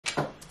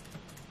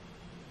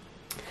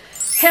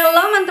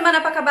Hello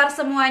teman-teman, apa kabar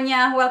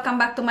semuanya? Welcome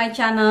back to my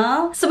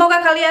channel.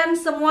 Semoga kalian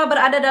semua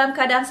berada dalam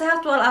keadaan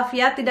sehat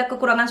walafiat, tidak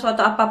kekurangan suatu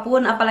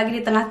apapun, apalagi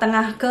di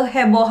tengah-tengah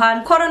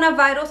kehebohan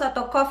coronavirus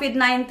atau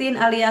COVID-19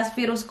 alias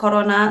virus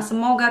corona.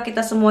 Semoga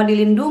kita semua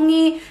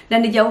dilindungi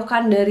dan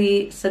dijauhkan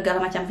dari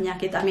segala macam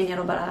penyakit. Amin ya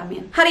robbal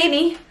alamin. Hari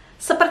ini,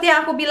 seperti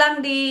yang aku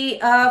bilang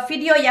di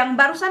video yang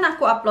barusan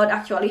aku upload,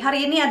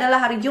 hari ini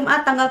adalah hari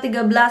Jumat tanggal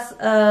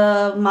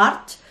 13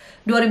 Maret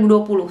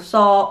 2020.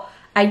 So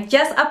I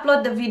just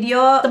upload the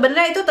video.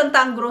 Sebenarnya itu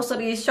tentang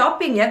grocery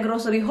shopping ya,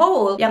 grocery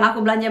haul yang aku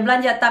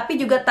belanja-belanja, tapi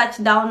juga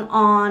touchdown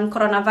on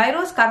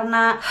coronavirus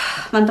karena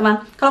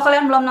teman-teman, kalau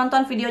kalian belum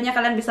nonton videonya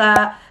kalian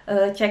bisa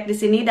cek di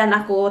sini dan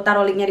aku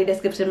taruh linknya di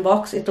description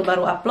box, itu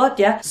baru upload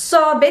ya.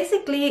 So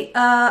basically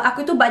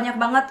aku itu banyak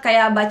banget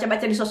kayak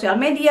baca-baca di sosial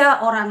media,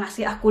 orang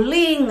ngasih aku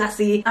link,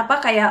 ngasih apa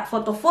kayak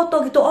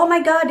foto-foto gitu. Oh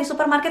my god, di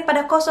supermarket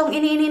pada kosong,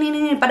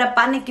 ini pada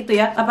panik gitu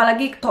ya.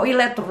 Apalagi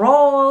toilet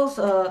rolls,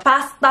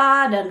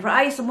 pasta dan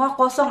rice semua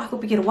kosong. Aku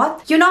pikir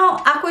what? You know,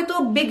 aku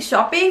itu big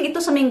shopping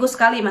itu seminggu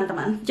sekali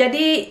teman-teman.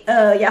 Jadi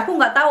ya aku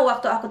nggak tahu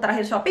waktu aku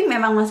terakhir shopping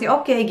memang masih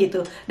oke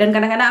gitu. Dan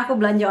kadang-kadang aku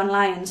belanja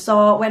online.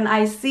 So when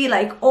I see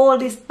like all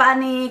this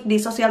panic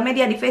di sosial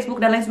media, di Facebook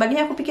dan lain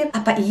sebagainya, aku pikir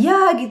apa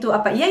iya gitu,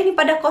 apa iya ini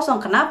pada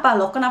kosong, kenapa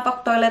loh,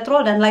 kenapa toilet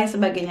roll dan lain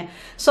sebagainya.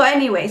 So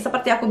anyway,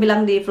 seperti aku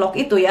bilang di vlog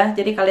itu ya,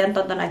 jadi kalian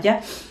tonton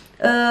aja.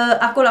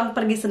 Aku langsung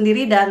pergi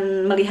sendiri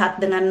dan melihat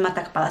dengan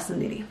mata kepala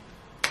sendiri.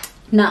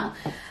 Nah,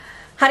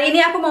 hari ini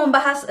aku mau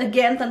membahas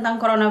again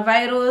tentang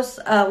coronavirus,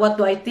 what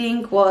do I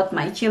think, what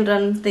my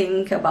children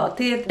think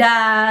about it,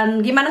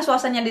 dan gimana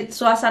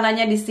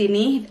suasananya di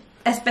sini,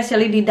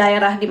 especially di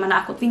daerah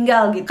dimana aku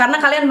tinggal gitu. Karena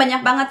kalian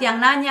banyak banget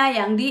yang nanya,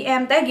 yang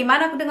DM, teh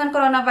gimana dengan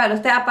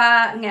coronavirus, teh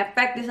apa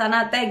ngefek di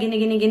sana, teh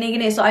gini.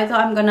 So I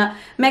thought I'm gonna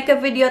make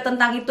a video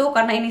tentang itu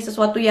karena ini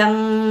sesuatu yang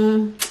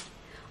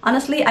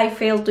honestly I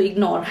fail to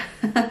ignore.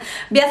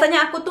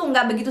 Biasanya aku tuh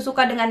nggak begitu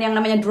suka dengan yang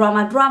namanya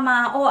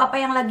drama-drama. Oh, apa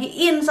yang lagi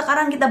in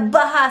sekarang kita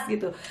bahas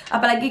gitu.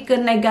 Apalagi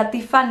ke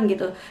negatifan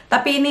gitu.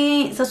 Tapi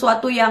ini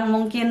sesuatu yang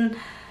mungkin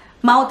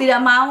mau tidak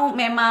mau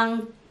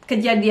memang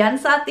kejadian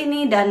saat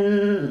ini, dan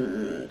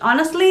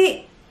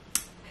honestly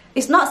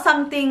it's not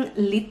something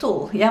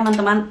little ya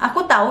teman-teman.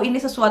 Aku tahu ini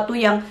sesuatu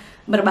yang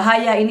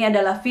berbahaya, ini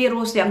adalah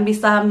virus yang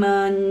bisa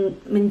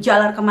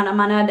menjalar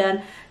kemana-mana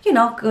dan you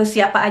know, ke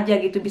siapa aja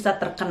gitu bisa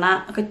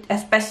terkena,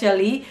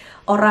 especially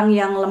orang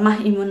yang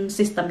lemah imun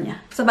sistemnya.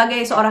 Sebagai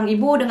seorang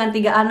ibu dengan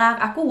 3 anak,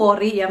 aku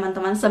worry ya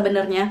teman-teman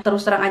sebenarnya,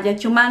 terus terang aja.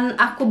 Cuman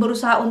aku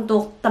berusaha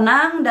untuk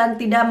tenang dan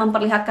tidak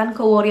memperlihatkan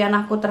keworryan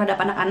aku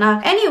terhadap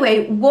anak-anak.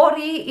 Anyway,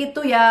 worry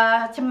itu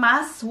ya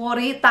cemas,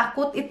 worry,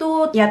 takut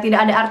itu ya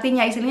tidak ada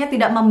artinya, istilahnya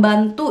tidak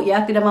membantu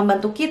ya, tidak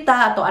membantu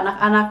kita atau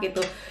anak-anak gitu.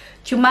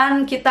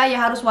 Cuman kita ya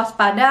harus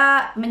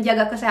waspada,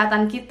 menjaga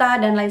kesehatan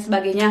kita dan lain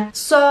sebagainya.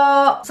 So,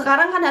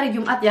 sekarang kan hari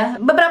Jumat ya.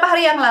 Beberapa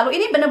hari yang lalu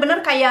ini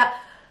bener-bener kayak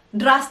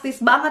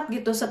drastis banget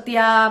gitu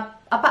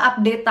setiap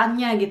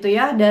update-annya gitu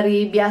ya,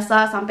 dari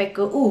biasa sampai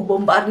ke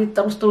bombardir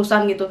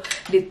terus-terusan gitu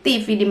di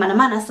TV, di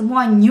mana-mana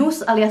semua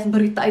news alias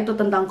berita itu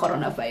tentang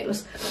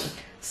coronavirus.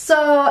 So,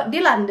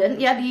 di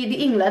London ya,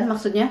 di England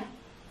maksudnya,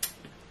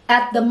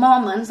 at the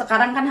moment,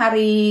 sekarang kan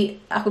hari,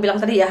 aku bilang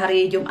tadi ya,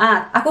 hari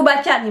Jumat. Aku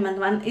baca nih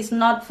teman-teman, it's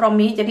not from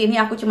me, jadi ini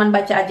aku cuman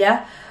baca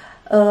aja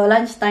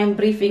lunchtime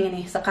briefing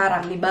ini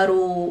sekarang, nih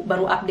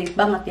baru update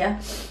banget ya.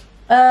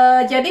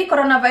 Jadi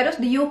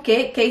coronavirus di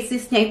UK,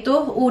 casesnya itu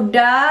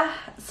udah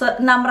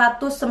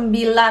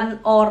 609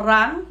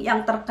 orang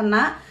yang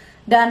terkena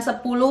dan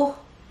 10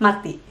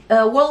 mati.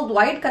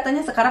 Worldwide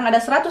katanya sekarang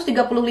ada 135.232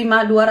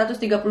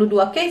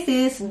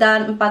 cases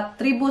dan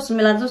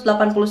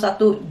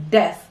 4.981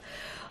 death.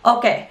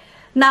 Oke,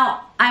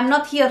 now I'm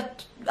not here.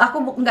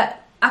 Aku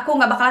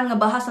nggak bakalan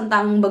ngebahas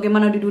tentang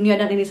bagaimana di dunia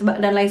dan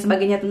lain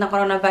sebagainya tentang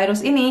coronavirus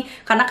ini,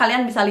 karena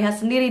kalian bisa lihat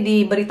sendiri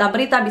di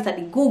berita-berita, bisa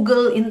di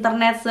Google,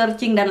 internet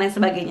searching dan lain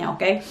sebagainya,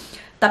 oke?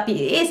 Tapi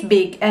it is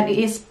big and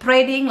it is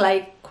spreading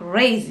like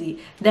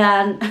crazy.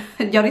 Dan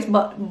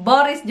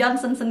Boris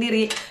Johnson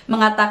sendiri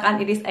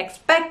mengatakan it is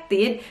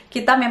expected.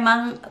 Kita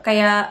memang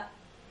kayak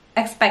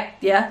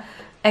expect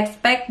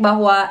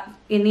bahwa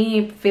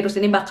virus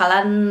ini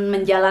bakalan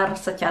menjalar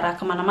secara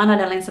kemana-mana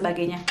dan lain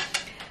sebagainya.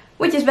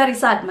 Which is very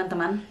sad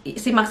teman-teman.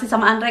 Si Maxi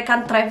sama Andre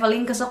kan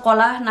traveling ke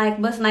sekolah, naik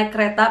bus, naik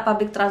kereta,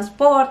 public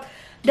transport,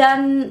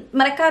 dan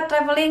mereka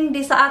traveling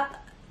di saat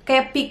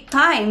kayak peak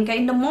time, kayak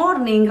in the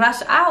morning,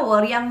 rush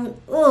hour yang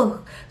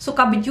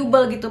suka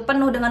bejubel gitu,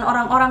 penuh dengan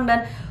orang-orang.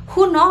 Dan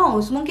who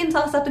knows, mungkin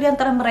salah satu di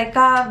antara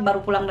mereka baru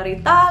pulang dari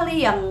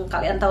Itali, yang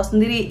kalian tahu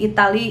sendiri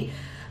Itali,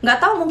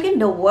 nggak tahu, mungkin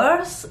the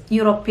worst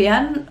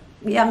European,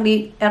 yang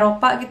di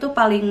Eropa gitu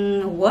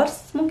paling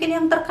worst mungkin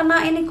yang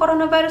terkena ini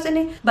coronavirus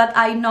ini. But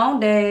I know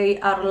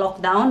they are locked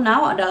down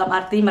now, dalam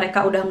arti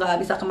mereka udah nggak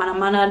bisa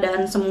kemana-mana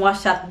dan semua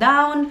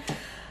shutdown.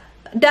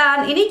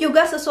 Dan ini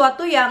juga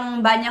sesuatu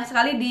yang banyak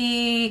sekali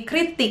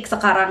dikritik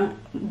sekarang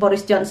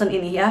Boris Johnson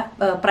ini ya,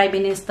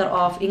 Prime Minister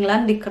of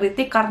England,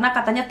 dikritik karena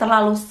katanya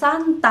terlalu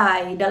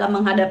santai dalam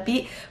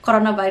menghadapi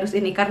coronavirus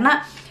ini.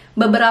 Karena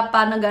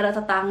beberapa negara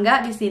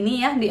tetangga di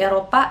sini ya, di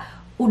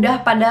Eropa,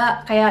 udah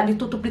pada kayak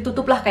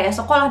ditutup lah, kayak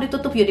sekolah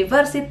ditutup,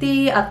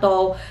 university,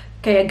 atau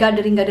kayak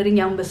gathering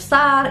yang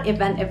besar,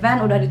 event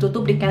udah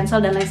ditutup, di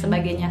cancel dan lain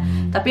sebagainya.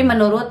 Tapi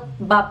menurut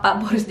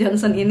Bapak Boris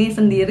Johnson ini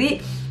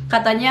sendiri,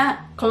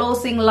 katanya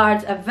closing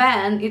large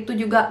event itu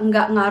juga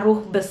nggak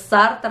ngaruh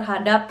besar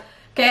terhadap,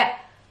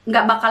 kayak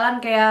nggak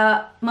bakalan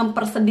kayak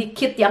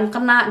mempersedikit yang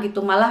kena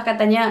gitu, malah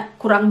katanya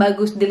kurang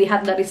bagus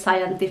dilihat dari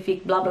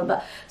scientific bla bla bla.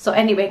 So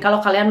anyway, kalau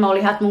kalian mau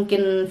lihat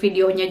mungkin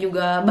videonya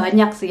juga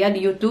banyak sih ya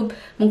di YouTube,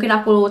 mungkin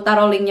aku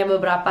taruh linknya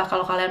beberapa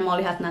kalau kalian mau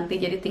lihat nanti,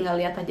 jadi tinggal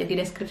lihat aja di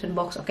description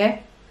box,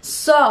 oke?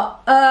 So,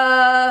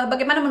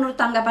 bagaimana menurut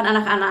tanggapan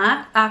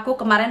anak-anak? Aku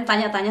kemarin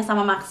tanya-tanya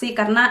sama Maxi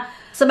karena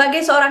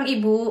sebagai seorang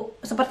ibu,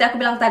 seperti aku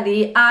bilang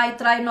tadi, I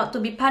try not to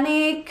be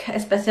panic,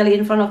 especially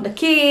in front of the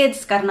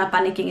kids, karena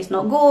panicking is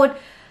not good.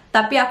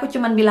 Tapi aku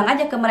cuman bilang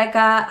aja ke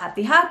mereka,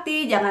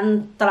 hati-hati,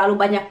 jangan terlalu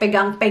banyak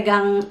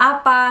pegang-pegang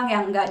apa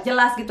yang nggak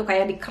jelas gitu,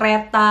 kayak di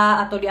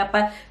kereta atau di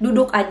apa,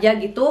 duduk aja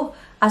gitu.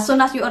 As soon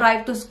as you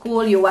arrive to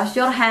school, you wash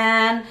your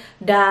hand,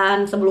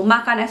 dan sebelum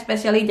makan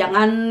especially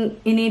jangan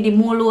ini di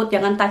mulut,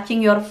 jangan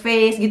touching your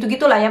face,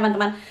 gitu-gitulah ya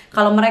teman-teman.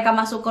 Kalau mereka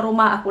masuk ke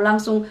rumah, aku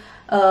langsung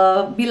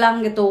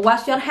bilang gitu,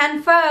 wash your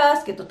hand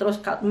first gitu,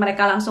 terus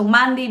mereka langsung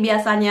mandi,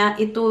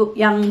 biasanya itu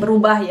yang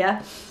berubah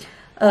ya.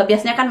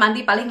 Biasanya kan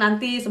mandi paling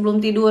nanti sebelum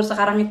tidur,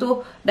 sekarang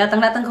itu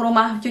datang-datang ke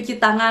rumah,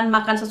 cuci tangan,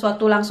 makan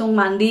sesuatu langsung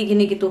mandi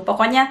gini gitu.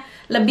 Pokoknya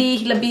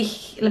lebih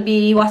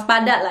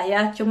waspada lah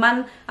ya.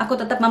 Cuman aku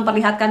tetap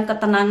memperlihatkan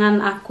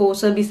ketenangan aku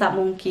sebisa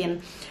mungkin.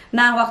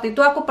 Nah, waktu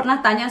itu aku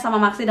pernah tanya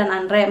sama Maxi dan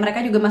Andre, mereka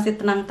juga masih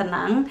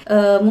tenang-tenang.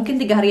 Mungkin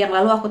 3 hari yang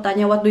lalu aku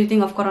tanya, what do you think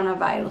of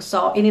coronavirus?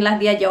 So,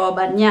 inilah dia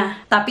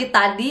jawabannya. Tapi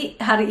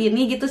tadi, hari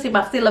ini gitu si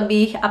Maxi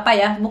lebih, apa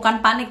ya, bukan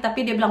panik,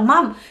 tapi dia bilang,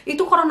 Mam,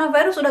 itu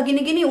coronavirus udah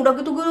gini-gini, udah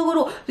gitu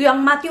guru-guru, yang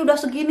mati udah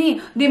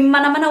segini, di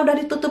mana-mana udah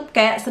ditutup.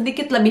 Kayak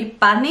sedikit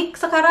lebih panik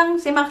sekarang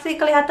si Maxi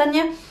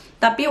kelihatannya.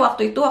 Tapi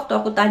waktu itu, waktu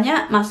aku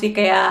tanya, masih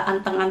kayak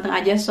anteng-anteng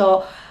aja.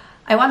 So,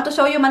 I want to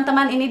show you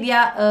teman-teman, ini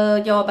dia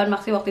jawaban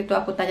Maxi waktu itu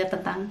aku tanya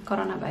tentang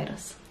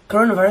coronavirus.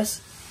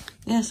 Coronavirus?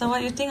 Yeah, so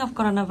what you think of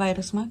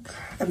coronavirus, Max?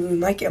 I mean, we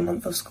might get a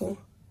month of school.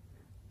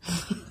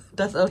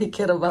 That's all he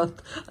care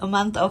about, a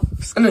month of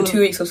school. No,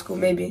 2 weeks of school,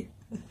 maybe.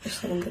 If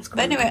someone gets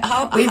But anyway,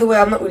 but either way,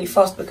 I'm not really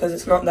fussed because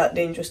it's not that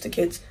dangerous to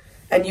kids.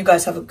 And you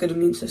guys have a good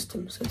immune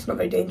system, so it's not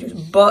very dangerous.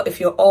 But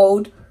if you're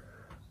old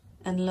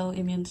and low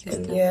immune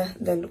system, and yeah,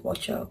 then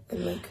watch out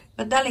and like.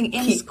 But darling,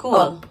 in school,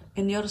 up.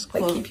 in your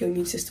school, Like keep your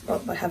immune system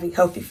up by having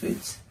healthy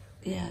foods.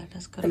 Yeah,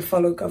 that's good. And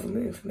follow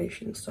government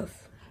information and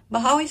stuff.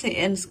 But how is it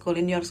in school?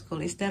 In your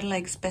school, is there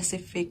like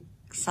specific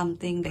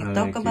something they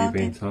talk about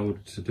You've been it?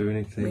 told to do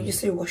anything? We just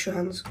say wash your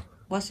hands.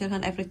 Wash your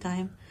hand every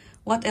time.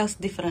 What else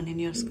different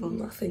in your school?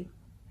 Nothing.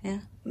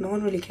 Yeah. No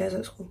one really cares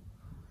at school.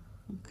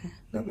 Okay.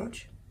 That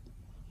much.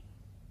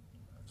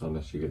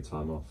 Unless you get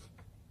time off.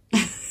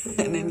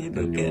 And then you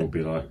Then don't you'll care.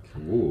 be like,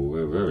 "Ooh,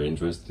 we're very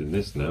interested in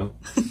this now."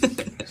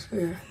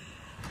 Yeah.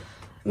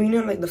 I mean, you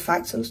know, like the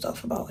facts and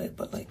stuff about it,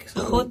 but like, it's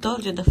not Who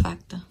told you the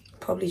fact?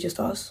 probably just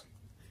us.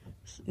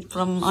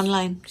 From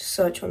online. Just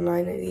search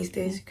online these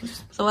days.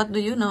 So what do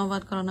you know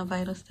about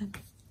coronavirus then?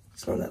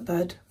 It's not that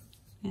bad.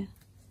 Yeah.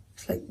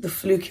 It's like the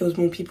flu kills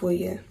more people a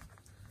year.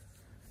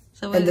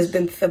 So And there's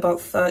been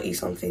about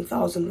 30-something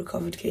thousand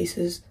recovered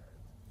cases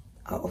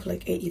out of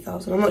like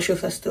 80,000. I'm not sure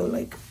if that's still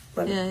like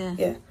running.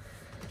 Yeah.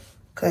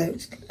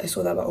 Cause I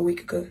saw that about a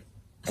week ago.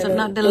 So And,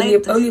 not the only,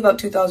 latest? only about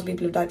 2,000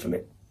 people have died from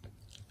it.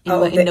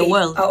 in the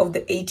world? Out of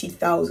the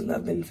 80,000 that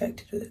have been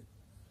infected with it.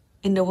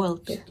 In the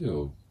world? Yeah.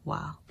 Still,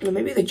 Wow. Or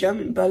maybe the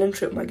German Berlin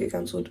trip might get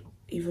cancelled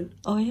even.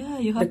 Oh yeah,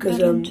 you have Because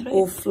Berlin trip.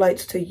 all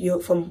flights to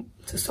Europe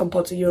to some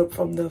parts of Europe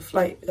from the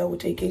flight that we're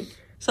taking.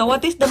 So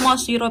what is the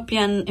most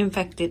European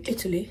infected?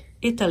 Italy.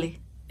 Italy.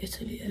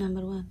 Yeah.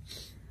 Number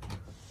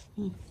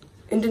 1.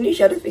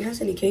 Indonesia, I don't think has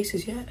any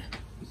cases yet.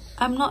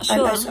 I'm not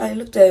sure. I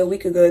looked at it a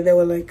week ago and they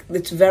were like,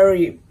 it's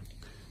very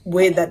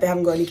weird that they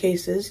haven't got any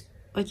cases.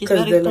 Which is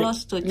Because very they're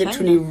close like to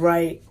literally China.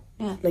 right,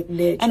 Yeah. like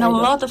near And China. a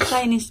lot of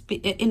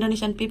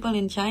Indonesian people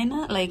in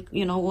China, like,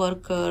 you know,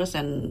 workers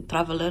and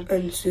travelers.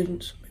 And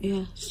students.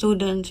 Yeah,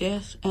 students,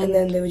 yes. And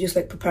then they were just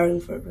like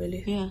preparing for it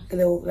really. Yeah. And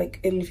they were like,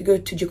 and if you go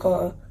to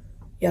Jakarta,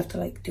 you have to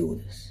like do all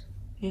this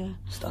Yeah.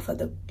 stuff at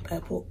the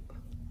airport.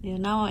 Yeah,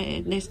 now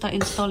they start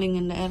installing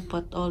in the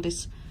airport all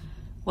this,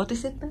 what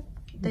is it that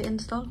they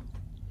install?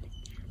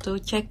 To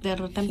check their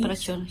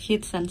temperature,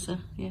 heat sensor.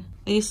 Yeah.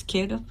 Are you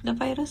scared of the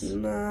virus?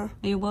 Nah.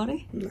 Are you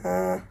worried?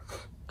 Nah.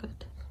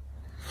 Good.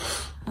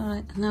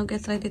 Alright, now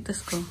get ready to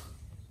school.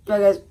 Bye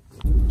guys.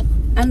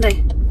 Andre,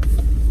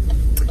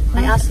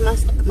 I asked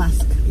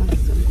Mask.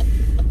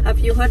 Have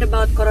you heard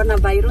about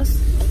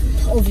coronavirus?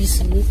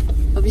 Obviously.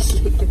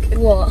 Obviously. Okay.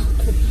 What?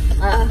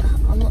 I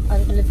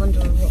live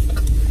under a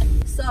rock.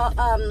 So,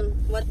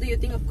 what do you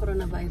think of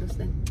coronavirus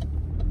then?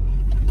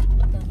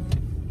 Don't know.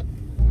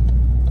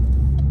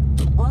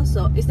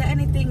 Also, is there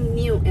anything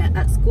new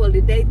at school?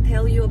 Did they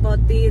tell you about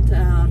it?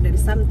 There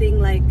is something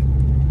like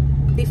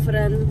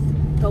different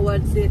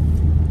towards it?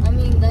 I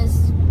mean,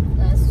 there's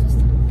just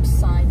a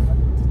sign at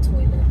the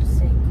toilet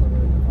saying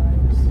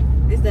coronavirus.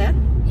 Is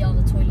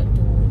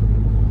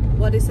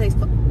What it says?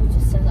 It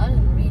just says, I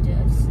didn't read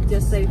it.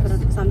 Just say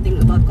something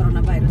about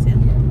coronavirus,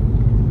 yeah?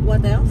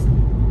 What else?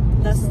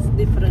 That's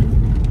different.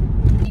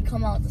 When you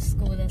come out of the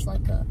school, there's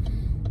like a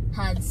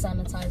hand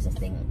sanitizer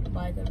thing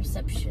by the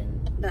reception.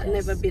 That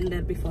desk. never been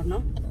there before,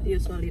 no?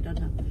 Usually don't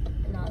have.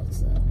 Now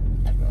it's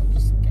everyone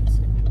just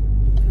gets it.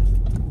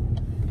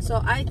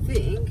 So I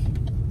think,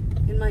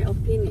 in my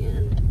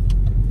opinion,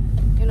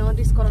 you know,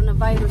 this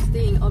coronavirus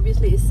thing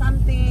obviously is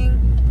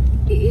something.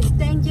 It is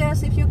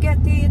dangerous if you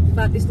get it,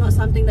 but it's not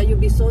something that you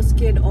be so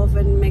scared of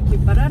and make you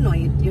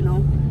paranoid. You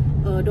know,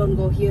 don't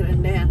go here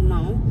and there.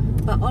 No,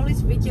 but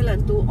always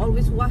vigilant to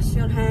always wash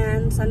your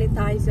hands,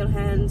 sanitize your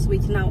hands,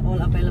 which now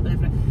all available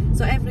everywhere.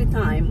 So every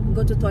time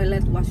go to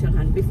toilet, wash your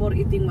hand. Before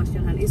eating, wash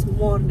your hand. It's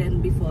more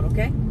than before.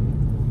 Okay?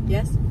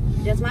 Yes.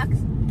 Yes, Max.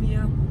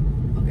 Yeah.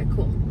 Okay,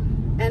 cool.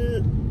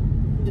 And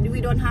we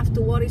don't have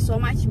to worry so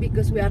much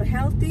because we are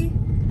healthy,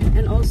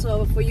 and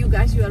also for you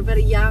guys, you are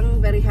very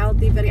young, very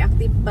healthy, very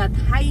active, but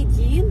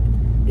hygiene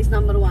is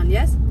number one.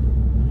 Yes,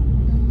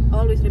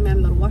 always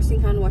remember washing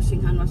hand,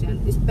 washing hand, washing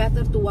hand. It's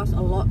better to wash a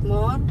lot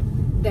more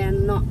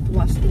than not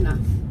wash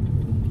enough.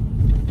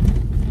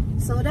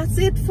 So that's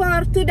it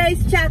for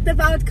today's chat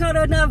about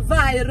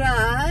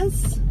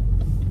coronavirus.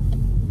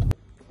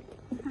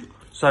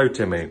 So,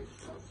 Timmy,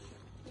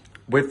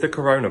 with the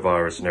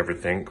coronavirus and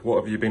everything,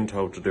 what have you been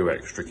told to do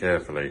extra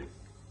carefully?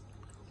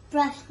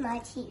 Brush my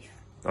teeth.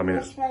 I mean,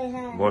 Wash my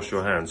hands. wash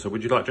your hands. So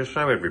would you like to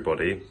show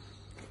everybody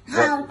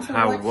How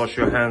to wash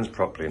your hands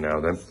properly now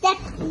then? Step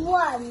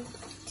 1.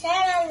 Turn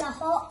on the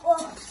hot or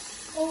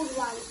cold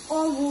one.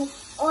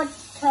 Or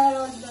turn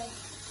on the...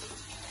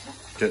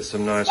 Get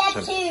some nice...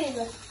 Step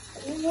 2.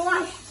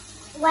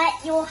 Wet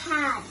your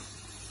hands.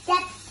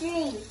 Step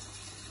 3.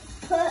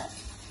 Put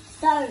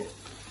soap.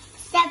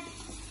 Step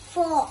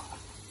 4.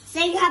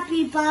 Sing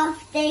happy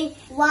birthday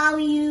while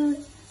you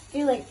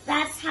do it.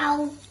 That's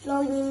how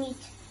long you need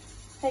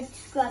to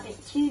scrub it.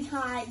 2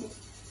 times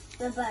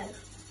for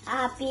both.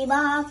 Happy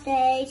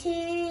birthday to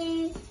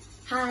you.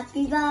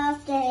 Happy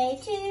birthday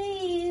to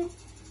you.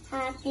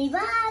 Happy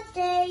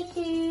birthday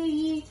to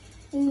you.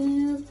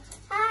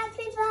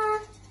 Happy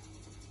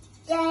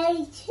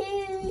birthday to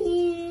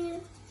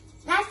you.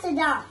 That's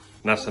enough.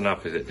 That's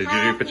enough, is it? Did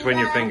you do it between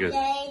your fingers?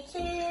 Happy birthday to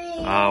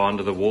you. Oh,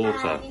 under the water.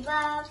 Happy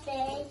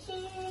birthday to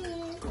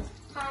you.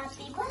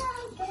 Happy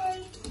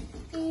birthday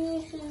to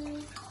you.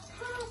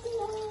 Happy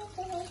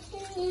birthday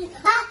to you.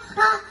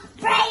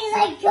 Praise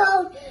the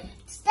God.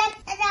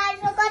 And I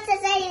forgot to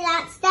say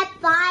that step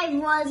 5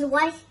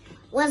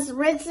 was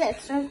rinse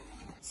it.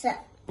 So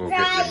We'll dry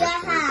get your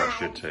your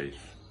brush your hands. teeth.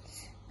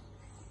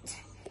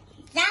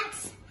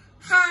 That's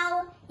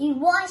how you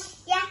wash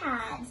your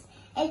hands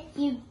if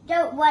you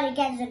don't want to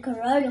get the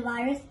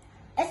coronavirus.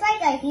 It's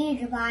like a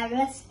huge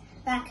virus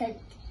that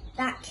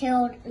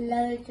killed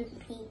loads of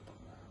people.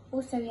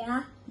 Also,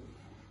 yeah.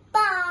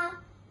 Bye.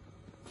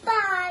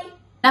 Bye.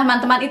 Nah,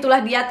 teman-teman,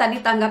 itulah dia tadi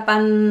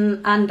tanggapan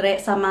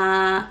Andre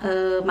sama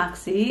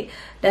Maxi,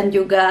 dan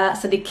juga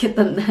sedikit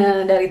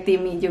dari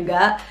Timmy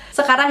juga.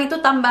 Sekarang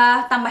itu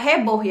tambah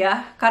heboh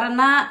ya,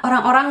 karena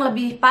orang-orang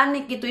lebih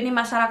panik gitu. Ini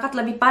masyarakat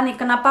lebih panik.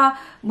 Kenapa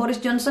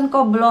Boris Johnson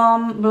kok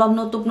belum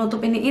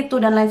nutup ini itu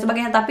dan lain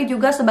sebagainya. Tapi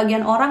juga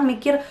sebagian orang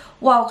mikir,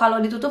 wow,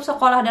 kalau ditutup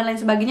sekolah dan lain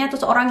sebagainya, itu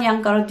seorang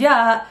yang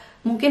kerja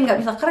mungkin nggak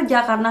bisa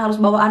kerja karena harus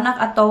bawa anak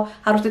atau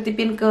harus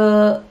dititipin ke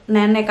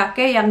nenek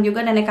kakek, yang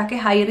juga nenek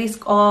kakek high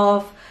risk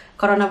of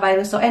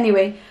coronavirus. So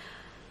anyway,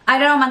 I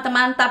don't know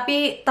teman-teman,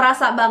 tapi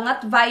terasa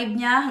banget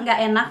vibe-nya nggak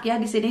enak ya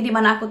di sini di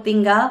mana aku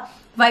tinggal.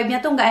 Vibe-nya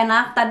tuh nggak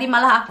enak. Tadi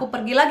malah aku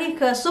pergi lagi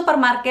ke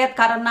supermarket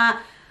karena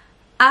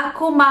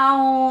aku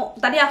mau,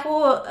 tadi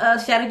aku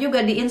share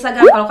juga di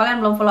Instagram. Kalau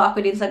kalian belum follow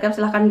aku di Instagram,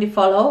 silahkan di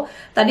follow.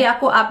 Tadi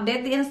aku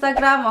update di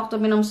Instagram waktu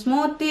minum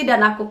smoothie,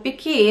 dan aku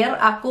pikir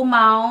aku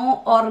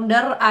mau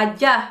order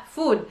aja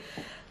food.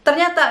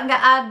 Ternyata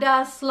nggak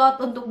ada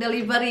slot untuk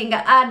delivery,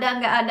 nggak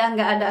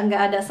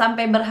ada.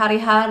 Sampai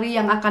berhari-hari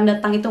yang akan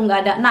datang itu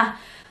nggak ada. Nah,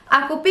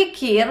 aku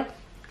pikir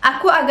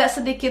aku agak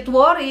sedikit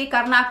worry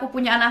karena aku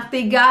punya anak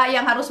 3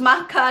 yang harus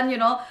makan,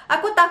 you know.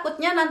 Aku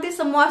takutnya nanti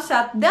semua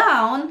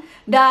shutdown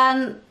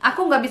dan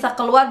aku nggak bisa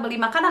keluar beli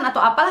makanan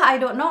atau apalah,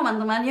 I don't know,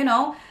 teman-teman, you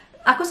know.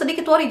 Aku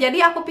sedikit worry,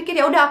 jadi aku pikir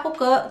ya udah aku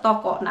ke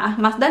toko. Nah,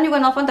 Mas Dan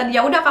juga nelfon tadi,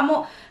 ya udah kamu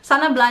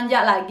sana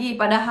belanja lagi.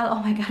 Padahal, oh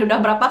my god, udah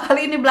berapa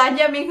kali ini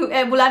belanja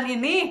bulan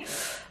ini?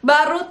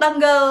 Baru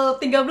tanggal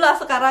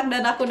 13 sekarang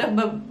dan aku udah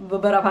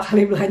beberapa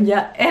kali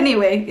belanja.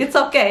 Anyway, it's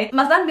okay.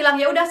 Mas Dan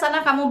bilang ya udah sana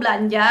kamu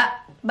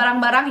belanja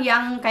barang-barang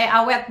yang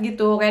kayak awet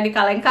gitu, kayak di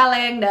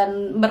kaleng-kaleng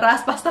dan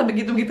beras, pasta,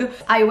 begitu-gitu.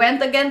 I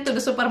went again to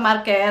the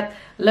supermarket,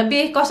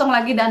 lebih kosong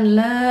lagi dan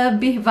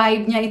lebih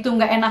vibe-nya itu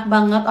nggak enak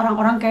banget.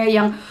 Orang-orang kayak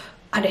yang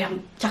ada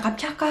yang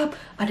cakap-cakap,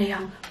 ada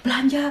yang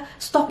belanja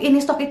stok ini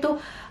stok itu.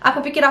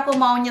 Aku pikir aku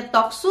mau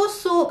nyetok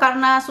susu,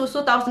 karena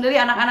susu tahu sendiri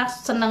anak-anak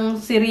seneng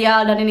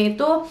cereal dan ini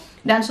itu,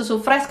 dan susu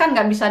fresh kan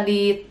nggak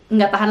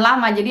tahan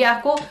lama. Jadi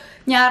aku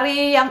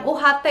nyari yang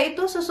UHT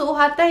itu, susu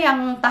UHT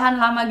yang tahan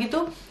lama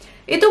gitu.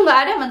 Itu nggak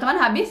ada teman-teman,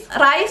 habis.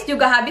 Rice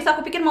juga habis,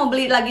 aku pikir mau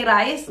beli lagi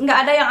rice, nggak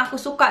ada yang aku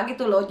suka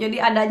gitu loh. Jadi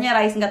adanya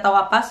rice nggak tahu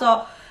apa, so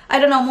I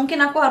don't know, mungkin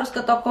aku harus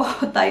ke toko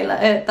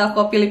Thailand,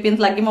 toko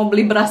Philippines lagi mau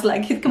beli beras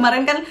lagi.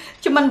 Kemarin kan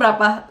cuman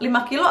berapa?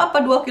 5 kilo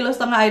apa 2,5 kilo,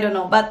 I don't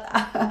know. But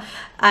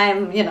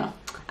I'm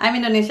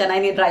Indonesian,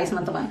 I need rice,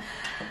 teman-teman.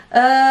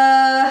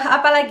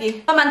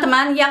 Apalagi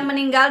teman-teman yang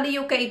meninggal di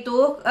UK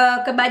itu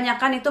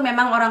kebanyakan itu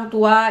memang orang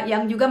tua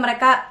yang juga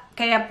mereka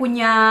kayak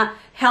punya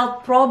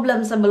health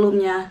problem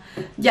sebelumnya.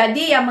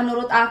 Jadi ya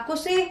menurut aku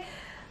sih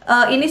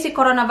ini si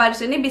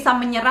coronavirus ini bisa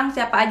menyerang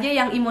siapa aja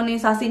yang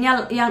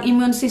imunisasinya, yang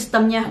imun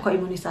sistemnya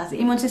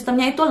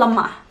itu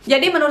lemah.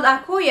 Jadi menurut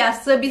aku ya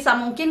sebisa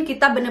mungkin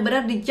kita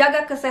benar-benar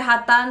dijaga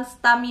kesehatan,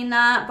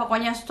 stamina,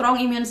 pokoknya strong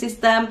immune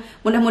system.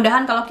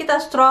 Mudah-mudahan kalau kita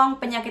strong,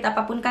 penyakit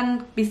apapun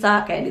kan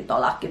bisa kayak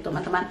ditolak gitu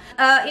teman-teman.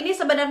 Ini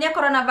sebenarnya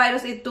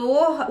coronavirus itu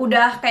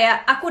udah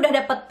kayak aku udah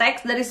dapet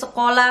teks dari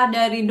sekolah,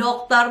 dari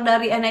dokter,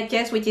 dari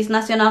NHS which is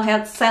National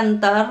Health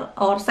Center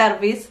or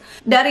Service,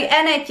 dari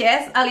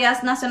NHS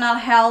alias National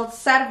Health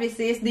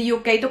Services di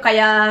UK itu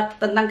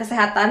kayak tentang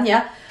kesehatan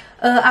ya.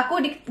 Aku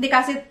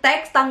dikasih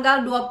teks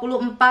tanggal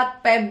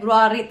 24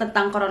 Februari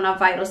tentang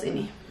coronavirus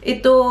ini.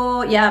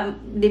 Itu ya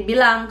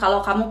dibilang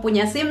kalau kamu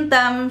punya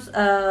symptoms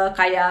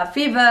kayak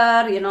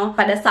fever,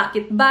 pada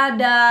sakit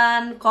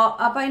badan,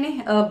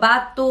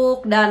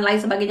 batuk dan lain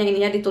sebagainya,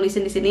 ininya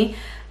ditulisin di sini.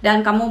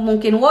 Dan kamu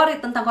mungkin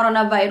worry tentang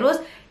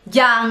coronavirus,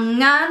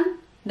 jangan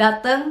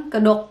datang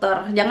ke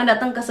dokter, jangan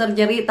datang ke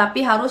surgery,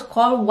 tapi harus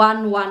call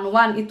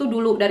 111. Itu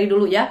dari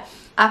dulu ya.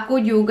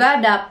 Aku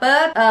juga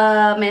dapet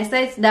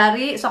message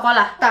dari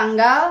sekolah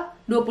tanggal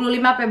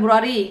 25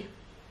 Februari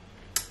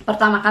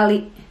pertama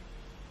kali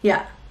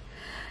ya.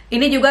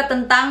 Ini juga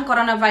tentang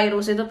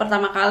coronavirus, itu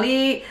pertama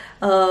kali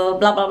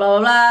bla bla bla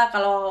bla.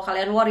 Kalau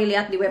kalian worry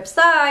lihat di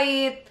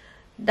website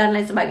dan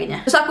lain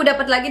sebagainya. Terus aku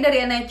dapat lagi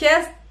dari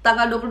NHS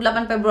tanggal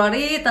 28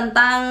 Februari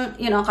tentang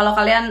kalau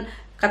kalian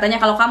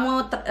katanya kalau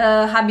kamu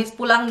habis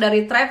pulang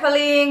dari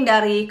traveling,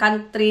 dari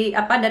country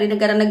dari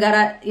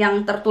negara-negara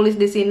yang tertulis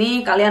di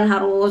sini, kalian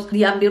harus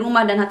diam di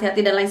rumah dan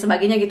hati-hati dan lain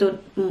sebagainya gitu.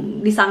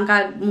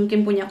 Disangka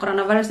mungkin punya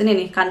coronavirus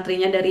ini nih,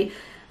 country-nya dari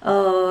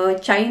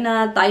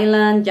China,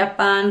 Thailand,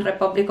 Japan,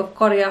 Republic of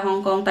Korea, Hong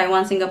Kong,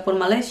 Taiwan, Singapura,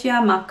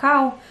 Malaysia,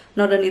 Macau,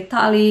 Northern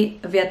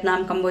Italy,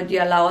 Vietnam,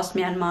 Kamboja, Laos,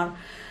 Myanmar.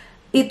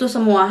 Itu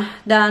semua.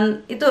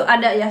 Dan itu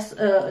ada ya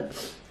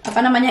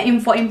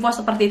info-info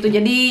seperti itu.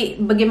 Jadi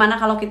bagaimana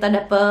kalau kita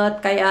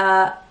dapet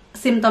kayak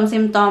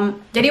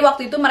simptom-simptom. Jadi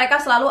waktu itu mereka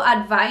selalu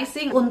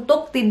advising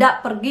untuk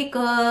tidak pergi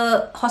ke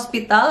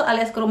hospital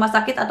alias ke rumah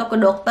sakit atau ke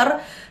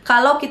dokter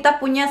kalau kita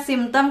punya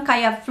simptom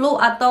kayak flu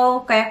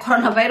atau kayak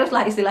coronavirus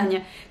lah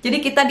istilahnya. Jadi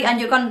kita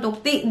dianjurkan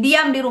untuk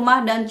diam di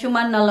rumah dan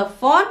cuma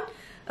nelfon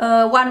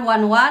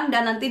 111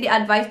 dan nanti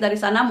di-advise dari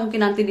sana,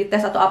 mungkin nanti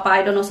dites atau apa,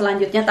 I don't know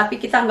selanjutnya. Tapi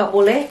kita nggak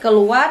boleh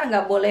keluar,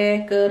 nggak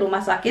boleh ke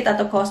rumah sakit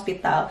atau ke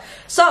hospital.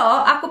 So,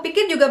 aku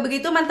pikir juga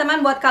begitu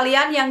teman-teman buat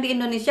kalian yang di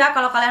Indonesia.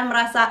 Kalau kalian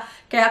merasa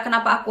kayak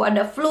kenapa aku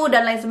ada flu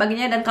dan lain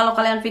sebagainya, dan kalau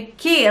kalian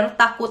pikir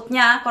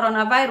takutnya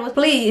coronavirus,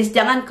 please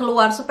jangan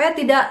keluar supaya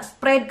tidak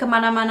spread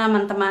kemana-mana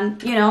teman-teman.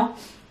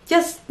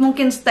 Just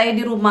mungkin stay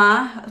di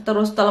rumah,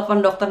 terus telepon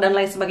dokter dan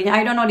lain sebagainya.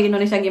 I don't know di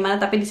Indonesia gimana,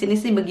 tapi di sini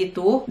sih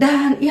begitu.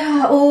 Dan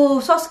ya,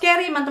 so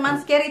scary teman-teman,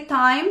 scary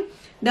time.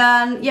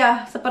 Dan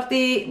ya,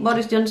 seperti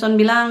Boris Johnson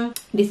bilang,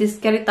 this is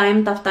scary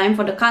time, tough time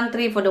for the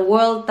country, for the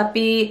world.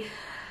 Tapi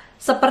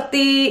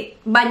seperti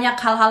banyak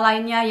hal-hal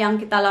lainnya yang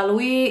kita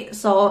lalui,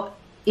 so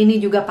ini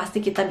juga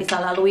pasti kita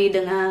bisa lalui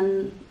dengan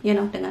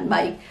dengan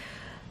baik.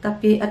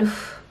 Tapi aduh,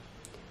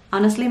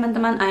 honestly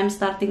teman-teman, I'm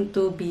starting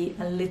to be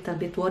a little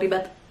bit worried,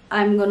 but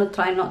I'm gonna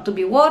try not to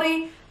be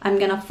worried. I'm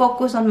gonna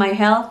focus on my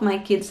health,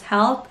 my kids'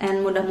 health,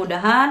 and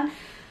mudah-mudahan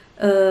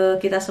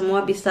kita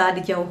semua bisa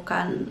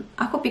dijauhkan.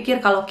 Aku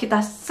pikir kalau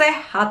kita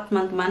sehat,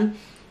 teman-teman,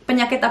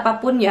 penyakit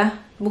apapun ya,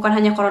 bukan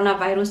hanya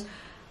coronavirus,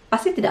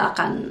 pasti tidak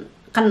akan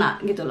kena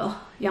gitu loh.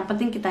 Yang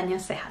penting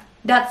kitanya sehat.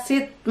 That's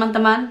it,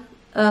 teman-teman.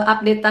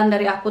 Updatean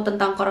dari aku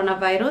tentang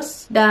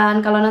coronavirus.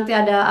 Dan kalau nanti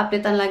ada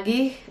updatean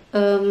lagi,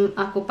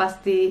 aku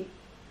pasti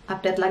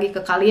update lagi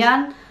ke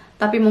kalian.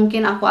 Tapi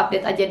mungkin aku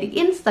update aja di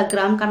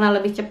Instagram karena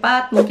lebih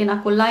cepat. Mungkin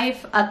aku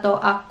live atau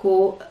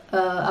aku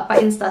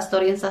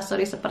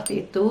instastory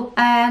seperti itu.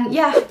 And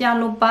ya, jangan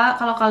lupa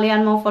kalau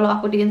kalian mau follow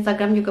aku di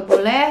Instagram juga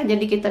boleh.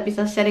 Jadi kita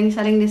bisa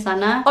sharing-sharing di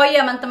sana. Oh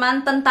iya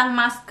teman-teman, tentang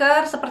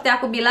masker, seperti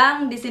aku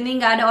bilang, di sini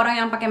nggak ada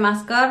orang yang pakai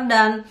masker.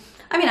 Dan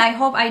I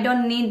hope I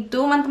don't need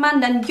to, teman-teman.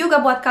 Dan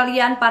juga buat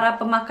kalian para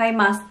pemakai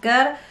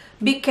masker,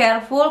 be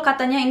careful.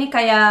 Katanya ini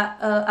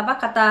kayak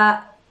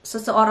kata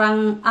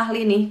seseorang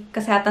ahli nih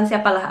kesehatan,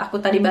 siapalah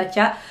aku tadi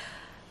baca,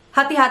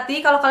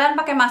 hati-hati kalau kalian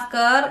pakai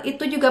masker,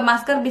 itu juga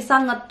masker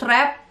bisa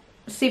nge-trap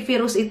si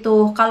virus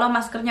itu. Kalau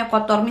maskernya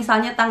kotor,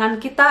 misalnya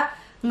tangan kita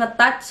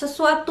nge-touch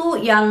sesuatu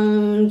yang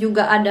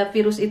juga ada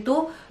virus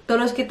itu,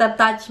 terus kita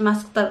touch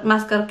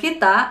masker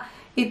kita,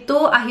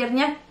 itu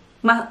akhirnya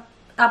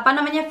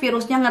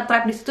virusnya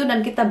nge-trap di situ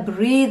dan kita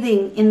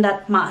breathing in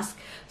that mask.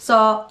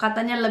 So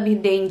katanya lebih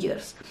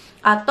dangerous.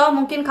 Atau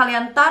mungkin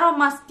kalian taruh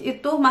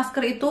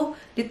masker itu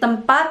di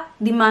tempat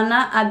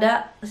dimana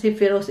ada si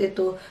virus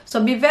itu. So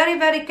be very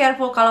very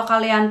careful kalau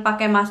kalian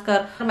pakai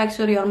masker. Make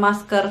sure your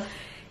masker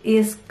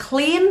is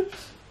clean.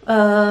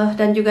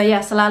 Dan juga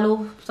ya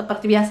selalu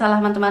seperti biasalah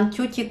teman-teman,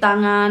 cuci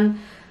tangan,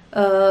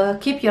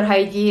 keep your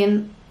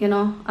hygiene, you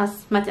know,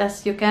 as much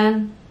as you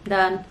can.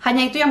 Dan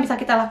hanya itu yang bisa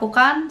kita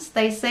lakukan.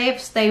 Stay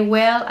safe, stay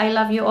well. I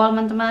love you all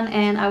teman-teman,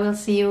 and I will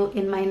see you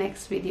in my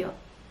next video.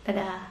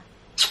 Dadah.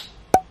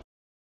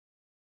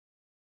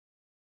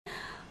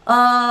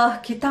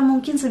 Kita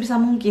mungkin sebisa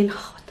mungkin.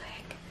 Oh, what the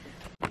heck.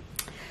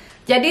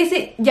 Jadi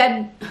sih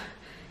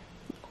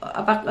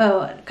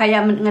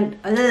kayak